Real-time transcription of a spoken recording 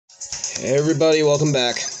Hey everybody, welcome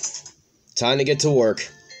back. Time to get to work.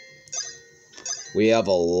 We have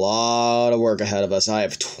a lot of work ahead of us. I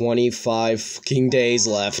have 25 fucking days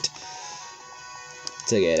left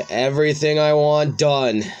to get everything I want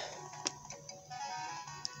done.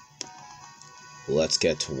 Let's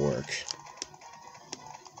get to work.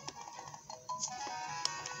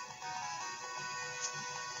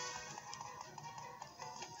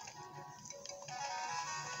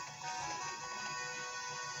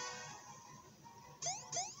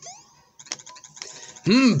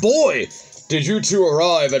 Boy! Did you two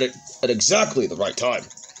arrive at exactly the right time.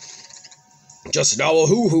 Just now a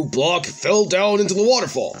hoo-hoo block fell down into the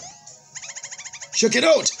waterfall. Check it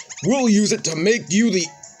out! We'll use it to make you the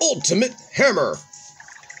ultimate hammer!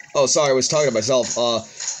 Oh, sorry, I was talking to myself.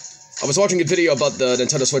 I was watching a video about the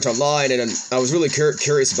Nintendo Switch Online, and I was really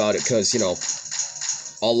curious about it, because, you know,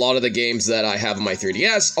 a lot of the games that I have on my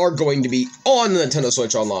 3DS are going to be on the Nintendo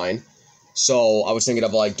Switch Online. So, I was thinking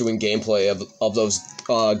of, like, doing gameplay of those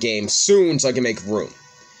games soon so I can make room.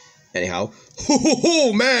 Anyhow,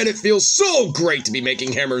 man, it feels so great to be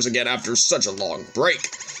making hammers again after such a long break.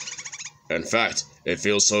 In fact, it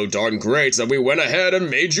feels so darn great that we went ahead and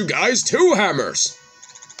made you guys 2 hammers.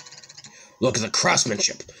 Look at the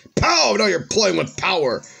craftsmanship. Pow! Now you're playing with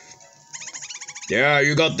power. Yeah,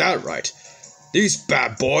 you got that right. These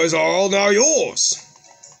bad boys are all now yours.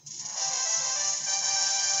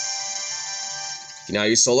 You now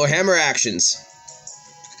use solo hammer actions.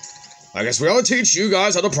 I guess we ought to teach you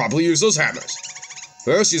guys how to properly use those hammers.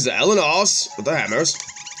 First, use the L and R's with the hammers.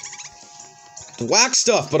 The whack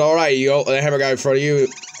stuff, but alright, you got the hammer guy in front of you.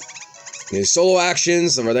 Use solo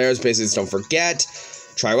actions, over there is basically just don't forget.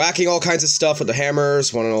 Try whacking all kinds of stuff with the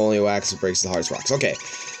hammers. One and only whacks breaks the hardest rocks. Okay.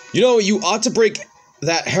 You know, you ought to break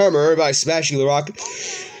that hammer by smashing the rock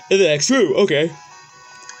in the next room. Okay.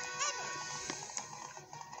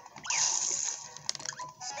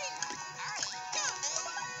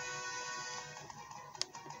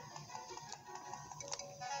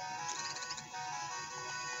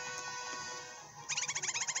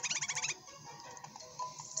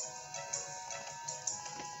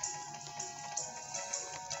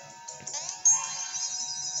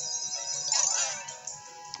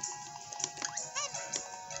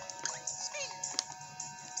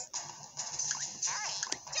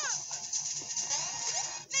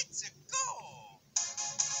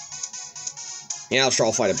 Yeah, I'll try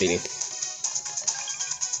to fight a beating.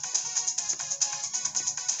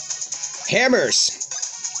 Hammers!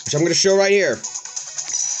 Which I'm going to show right here.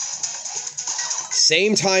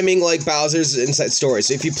 Same timing like Bowser's Inside Story.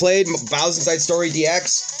 So if you played Bowser's Inside Story DX,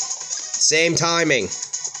 same timing.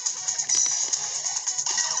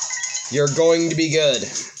 You're going to be good.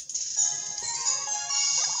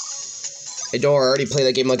 I already played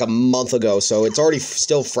that game like a month ago, so it's already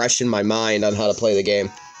still fresh in my mind on how to play the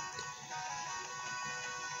game.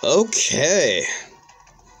 Okay.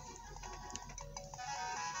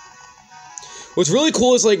 What's really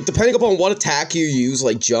cool is, like, depending upon what attack you use,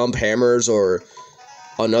 like jump, hammers, or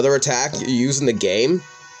another attack you use in the game,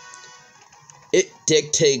 it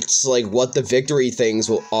dictates, like, what the victory things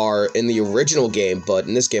are in the original game, but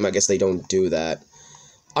in this game, I guess they don't do that.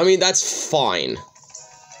 I mean, that's fine.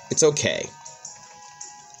 It's okay.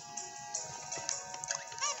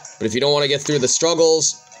 But if you don't want to get through the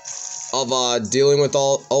struggles of dealing with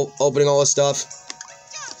opening all this stuff,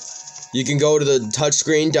 you can go to the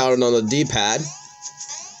touchscreen down on the D-pad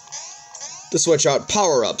to switch out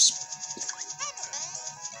power-ups.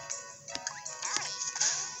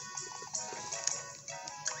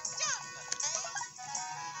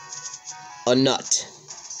 A nut.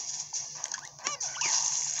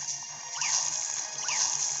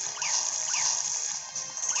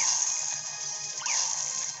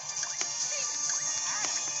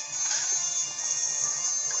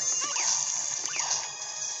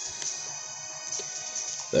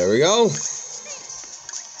 There we go.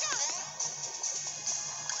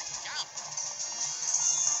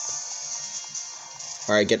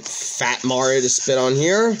 Alright, get Fat Mario to spit on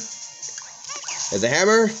here. There's the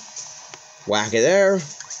hammer. Whack it there.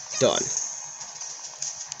 Done.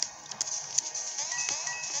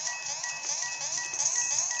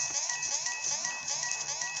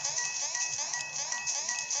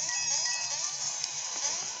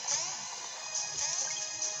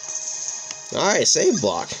 Alright, save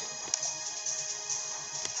block.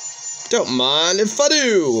 Don't mind if I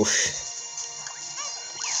do.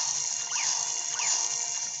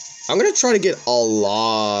 I'm gonna try to get a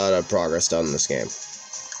lot of progress done in this game.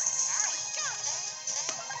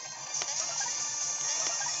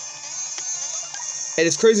 And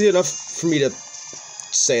it's crazy enough for me to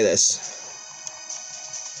say this.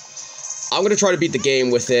 I'm gonna try to beat the game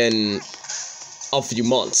within a few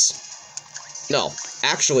months. No,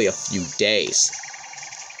 actually a few days.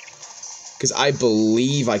 Because I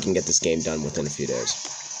believe I can get this game done within a few days.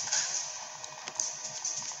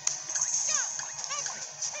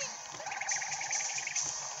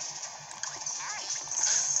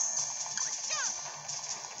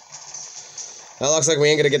 That looks like we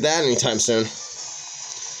ain't gonna get that anytime soon.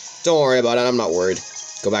 Don't worry about it, I'm not worried.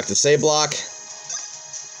 Go back to the save block.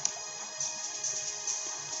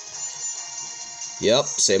 Yep,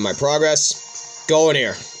 save my progress. Go in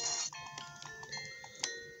here.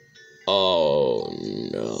 Oh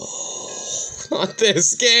no. Not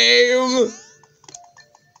this game!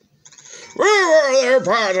 We were there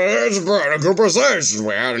partners, but a group of citizens.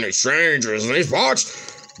 We had any strangers in these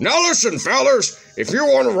parts. Now listen, fellas. If you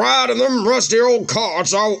want to ride in them rusty old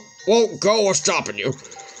carts, I won't go stopping you.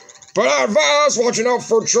 But I advise watching out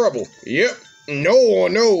for trouble. Yep, no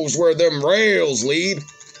one knows where them rails lead.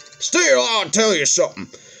 Still, I'll tell you something.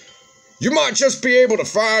 You might just be able to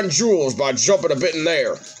find jewels by jumping a bit in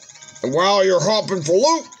there. And while you're hopping for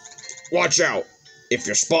loot, watch out. If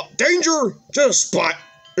you spot danger, just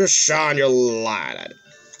shine your light at it.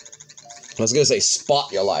 I was gonna say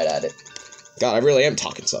spot your light at it. God, I really am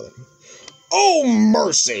talking Southern. Oh,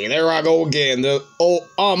 mercy, there I go again.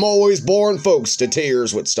 I'm always boring folks to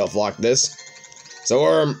tears with stuff like this.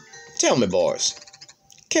 So, tell me, boys.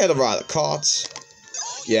 Care to ride the carts?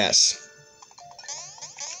 Yes.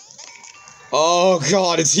 Oh,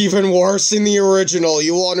 God, it's even worse in the original.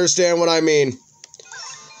 You will understand what I mean.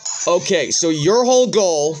 Okay, so your whole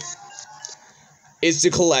goal is to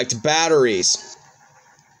collect batteries.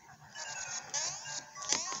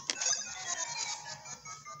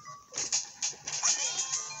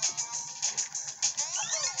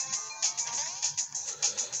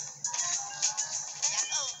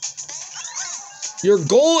 Your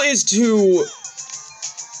goal is to...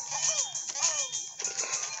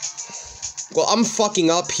 Well, I'm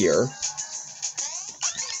fucking up here.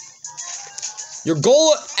 Your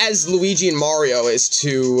goal as Luigi and Mario is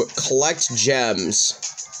to collect gems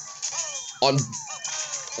on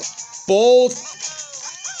both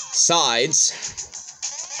sides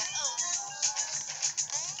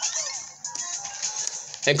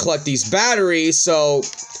and collect these batteries so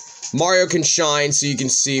Mario can shine so you can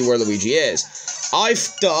see where Luigi is. I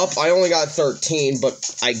f***ed up. I only got 13,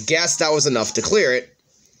 but I guess that was enough to clear it.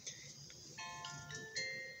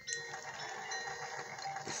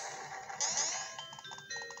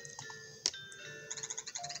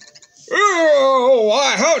 Oh,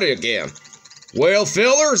 why, howdy again. Well,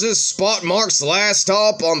 fellers, this spot marks the last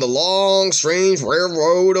stop on the long, strange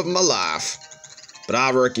railroad of my life. But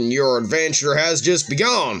I reckon your adventure has just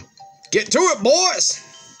begun. Get to it, boys!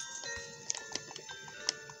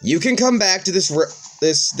 You can come back to this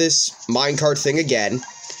minecart thing again,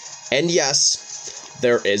 and yes,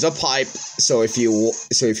 there is a pipe. So if you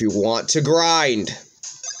want to grind,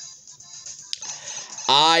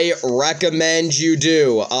 I recommend you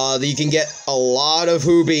do. You can get a lot of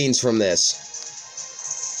who beans from this.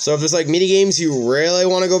 So if there's like mini games you really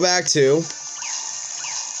want to go back to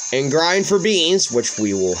and grind for beans, which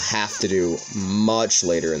we will have to do much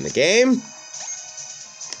later in the game,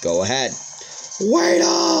 go ahead. Wait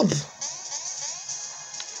up!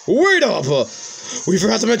 Wait up! We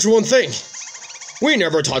forgot to mention one thing. We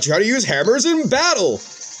never taught you how to use hammers in battle.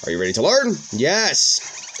 Are you ready to learn?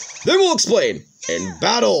 Yes. Then we'll explain. In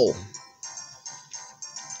battle.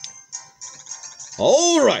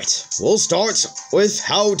 Alright, we'll start with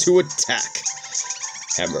how to attack.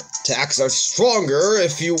 Hammer attacks are stronger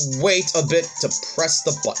if you wait a bit to press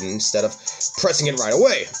the button instead of pressing it right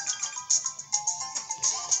away.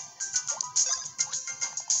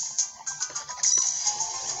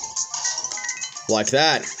 Like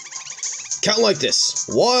that. Count like this.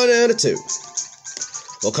 1 and a 2.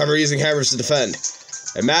 We'll cover using hammers to defend.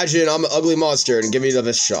 Imagine I'm an ugly monster and give me the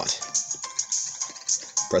best shot.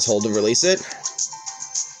 Press hold to release it.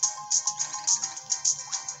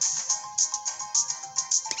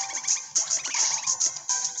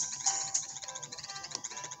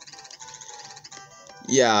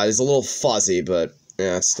 Yeah, it's a little fuzzy, but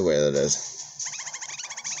yeah, that's the way that is.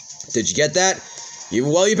 Did you get that?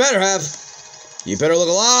 Well, you better have. You better look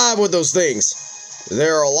alive with those things.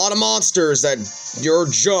 There are a lot of monsters that your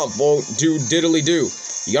jump won't do diddly-do.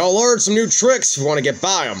 You gotta learn some new tricks if you want to get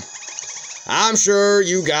by them. I'm sure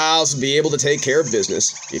you guys will be able to take care of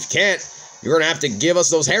business. If you can't, you're gonna have to give us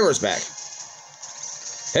those hammers back.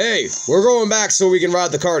 Hey, we're going back so we can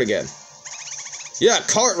ride the cart again. Yeah,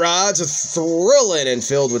 cart rides are thrilling and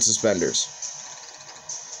filled with suspenders.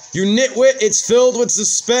 You nitwit, it's filled with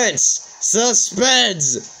suspense.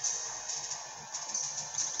 Suspense!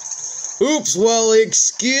 Oops, well,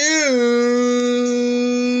 excuse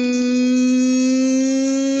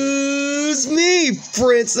me,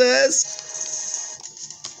 princess.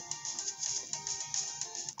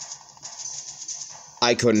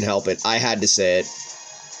 I couldn't help it. I had to say it.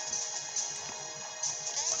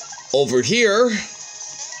 Over here,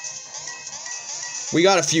 we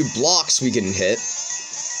got a few blocks we can hit.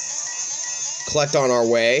 Collect on our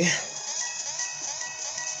way.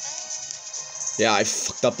 Yeah, I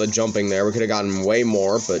fucked up the jumping there. We could have gotten way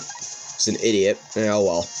more, but it's an idiot. Yeah, oh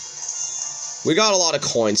well. We got a lot of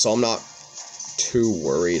coins, so I'm not too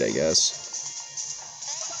worried, I guess.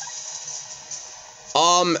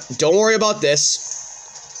 Don't worry about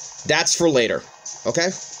this. That's for later, okay?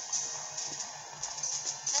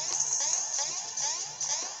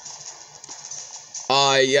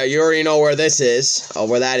 Yeah, you already know where this is,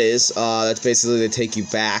 where that is. That's basically to take you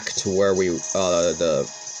back to where we,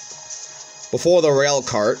 before the rail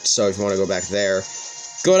cart, so if you want to go back there,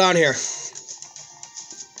 go down here.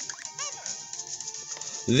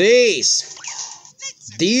 These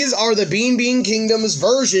are the Bean Kingdom's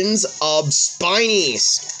versions of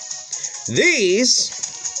Spinies. These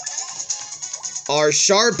are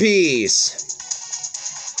Sharpies.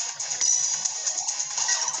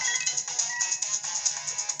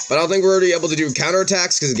 But I don't think we're already able to do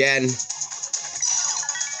counterattacks, because again,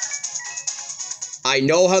 I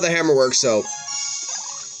know how the hammer works, so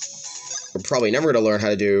we're probably never going to learn how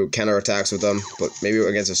to do counterattacks with them, but maybe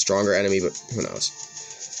against a stronger enemy, but who knows.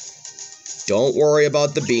 Don't worry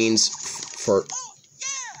about the beans for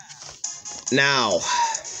now.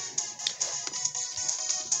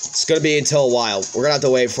 It's going to be until a while. We're going to have to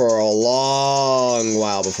wait for a long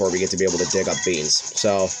while before we get to be able to dig up beans,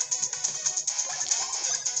 so...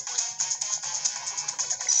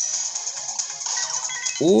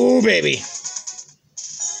 Ooh, baby.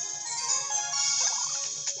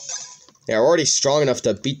 Yeah, we're already strong enough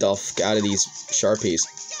to beat the fuck out of these Sharpies.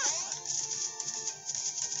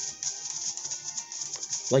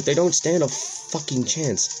 Like, they don't stand a fucking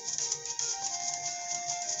chance.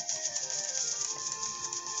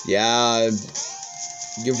 Yeah,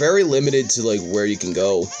 you're very limited to, like, where you can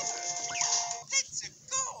go.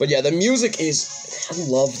 But yeah, the music is... I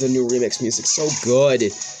love the new remix music. So good.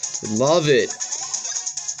 I love it.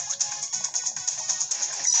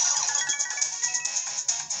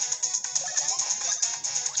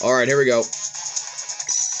 Alright, here we go.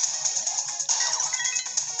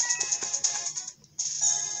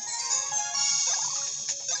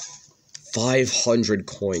 $500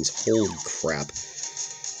 coins. Holy crap.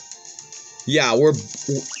 Yeah, we're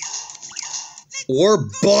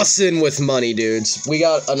bussing with money, dudes. We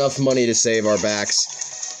got enough money to save our backs.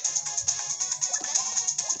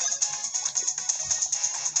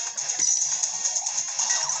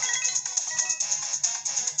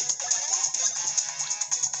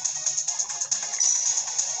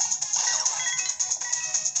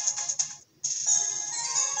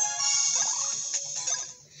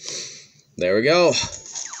 There we go.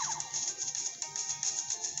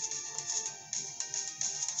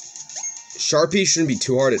 Sharpie shouldn't be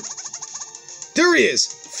too hard. There he is!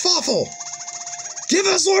 Fawful! Give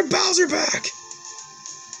us Lord Bowser back!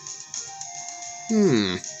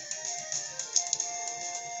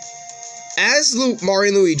 As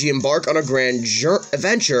Mario and Luigi embark on a grand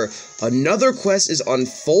adventure, another quest is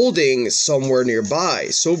unfolding somewhere nearby.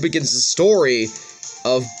 So begins the story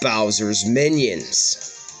of Bowser's minions.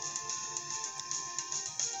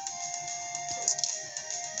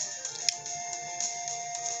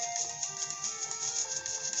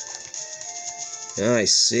 I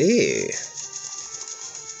see.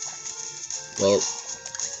 Well,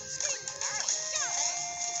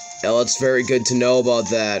 it's very good to know about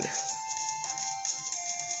that.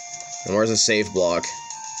 And where's the save block?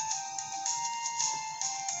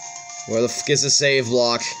 Where the fuck is the save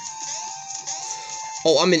block?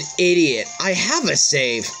 Oh, I'm an idiot. I have a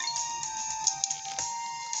save.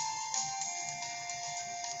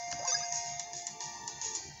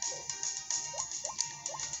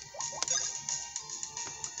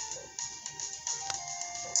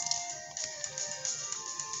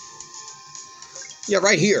 Yeah,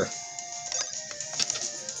 right here.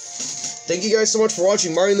 Thank you guys so much for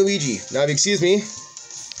watching Mario and Luigi. Now, if you excuse me,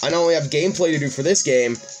 I not only have gameplay to do for this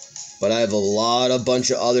game, but I have a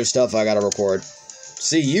bunch of other stuff I gotta record.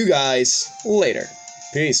 See you guys later.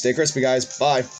 Peace. Stay crispy, guys. Bye.